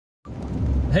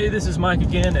Hey, this is Mike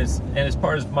again, and as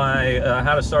part of my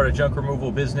how to start a junk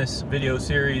removal business video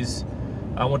series,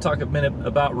 I want to talk a minute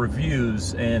about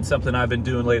reviews and something I've been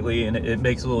doing lately, and it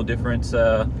makes a little difference.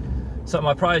 Something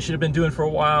I probably should have been doing for a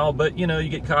while, but you know, you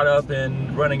get caught up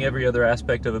in running every other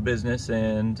aspect of a business,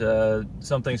 and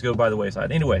some things go by the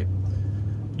wayside. Anyway,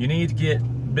 you need to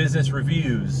get business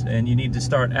reviews, and you need to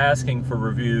start asking for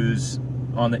reviews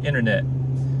on the internet.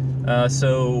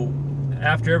 So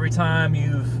after every time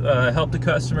you've helped a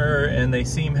customer and they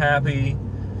seem happy,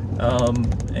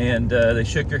 and they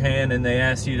shook your hand and they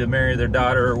asked you to marry their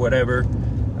daughter or whatever,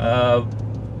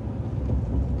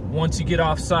 once you get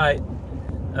off site,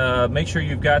 make sure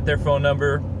you've got their phone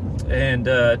number and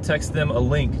text them a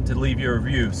link to leave your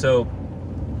review. So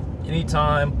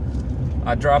anytime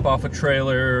I drop off a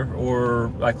trailer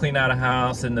or I clean out a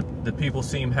house and the people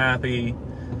seem happy,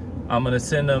 I'm going to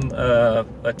send them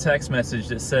a text message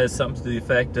that says something to the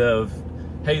effect of,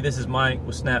 "Hey, this is Mike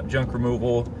with Snap Junk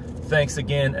Removal. Thanks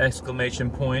again, exclamation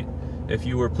point. If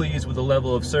you were pleased with the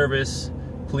level of service,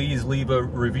 please leave a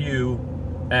review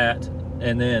at,"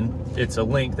 and then it's a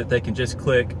link that they can just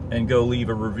click and go leave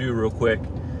a review real quick.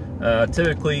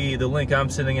 Typically, the link I'm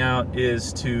sending out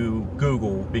is to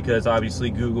Google, because obviously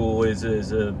Google is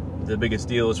the biggest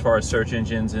deal as far as search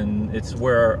engines, and it's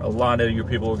where a lot of your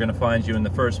people are going to find you in the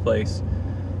first place.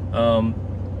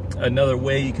 Another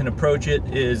way you can approach it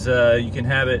is you can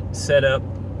have it set up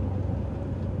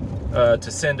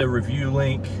to send a review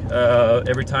link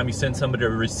every time you send somebody a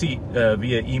receipt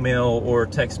via email or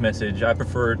text message. I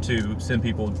prefer to send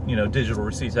people, you know, digital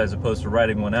receipts as opposed to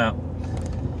writing one out.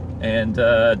 And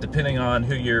depending on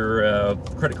who your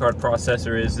credit card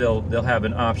processor is, they'll have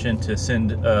an option to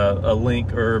send a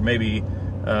link, or maybe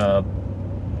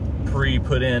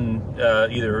pre-put in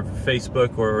either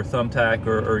Facebook or Thumbtack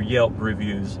or Yelp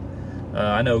reviews.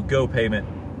 I know GoPayment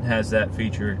has that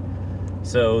feature,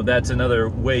 so that's another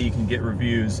way you can get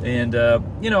reviews. And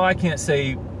you know, I can't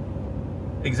say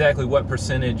exactly what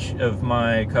percentage of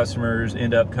my customers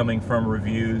end up coming from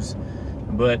reviews,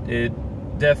 but it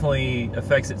definitely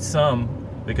affects it some,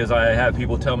 because I have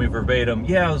people tell me verbatim,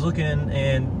 "Yeah, I was looking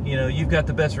and you know, you've got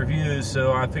the best reviews,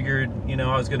 so I figured, you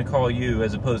know, I was going to call you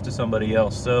as opposed to somebody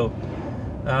else." So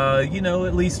you know,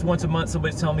 at least once a month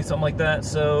somebody's telling me something like that,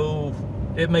 so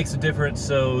it makes a difference,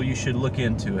 so you should look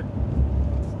into it.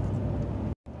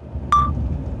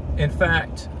 In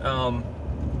fact,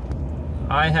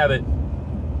 I have it,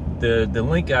 the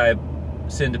link I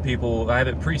send to people, I have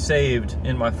it pre-saved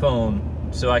in my phone,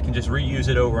 so I can just reuse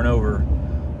it over and over.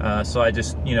 So I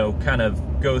just, you know, kind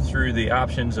of go through the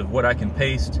options of what I can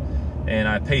paste, and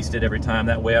I paste it every time.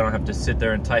 That way I don't have to sit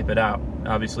there and type it out,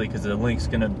 obviously, because the link's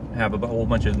going to have a whole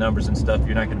bunch of numbers and stuff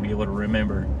you're not going to be able to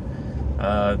remember.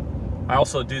 I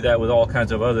also do that with all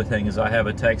kinds of other things. I have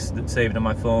a text that's saved on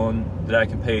my phone that I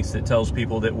can paste that tells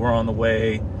people that we're on the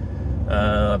way.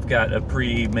 I've got a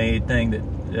pre-made thing that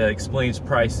explains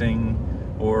pricing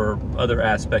or other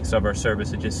aspects of our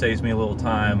service. It just saves me a little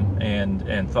time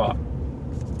and thought.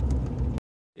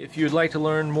 If you'd like to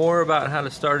learn more about how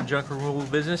to start a junk removal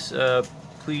business,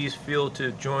 please feel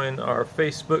to join our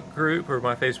Facebook group, or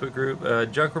my Facebook group,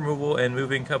 Junk Removal and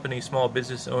Moving Company Small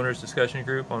Business Owners Discussion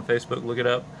Group on Facebook. Look it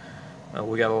up.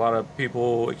 We got a lot of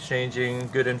people exchanging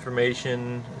good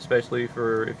information, especially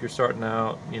for if you're starting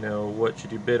out. You know, what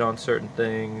should you bid on certain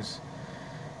things,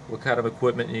 what kind of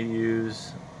equipment you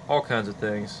use, all kinds of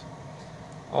things.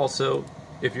 Also,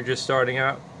 if you're just starting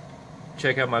out,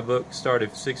 check out my book, Start a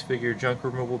Six-Figure Junk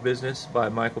Removal Business by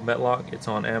Michael Metlock. It's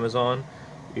on Amazon.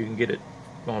 You can get it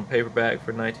on paperback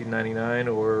for $19.99,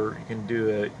 or you can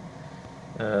do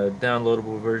a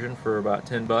downloadable version for about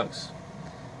 $10.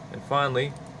 And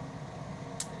finally,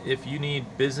 if you need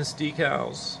business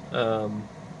decals,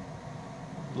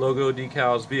 logo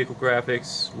decals, vehicle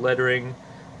graphics, lettering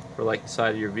for like the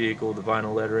side of your vehicle, the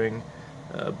vinyl lettering,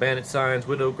 bandit signs,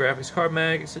 window graphics, card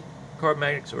magnets,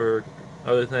 or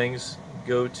other things,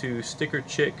 go to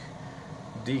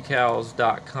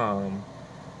stickerchickdecals.com,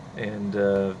 and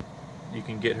you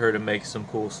can get her to make some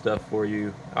cool stuff for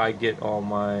you. I get all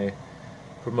my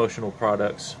promotional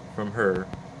products from her.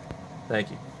 Thank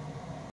you.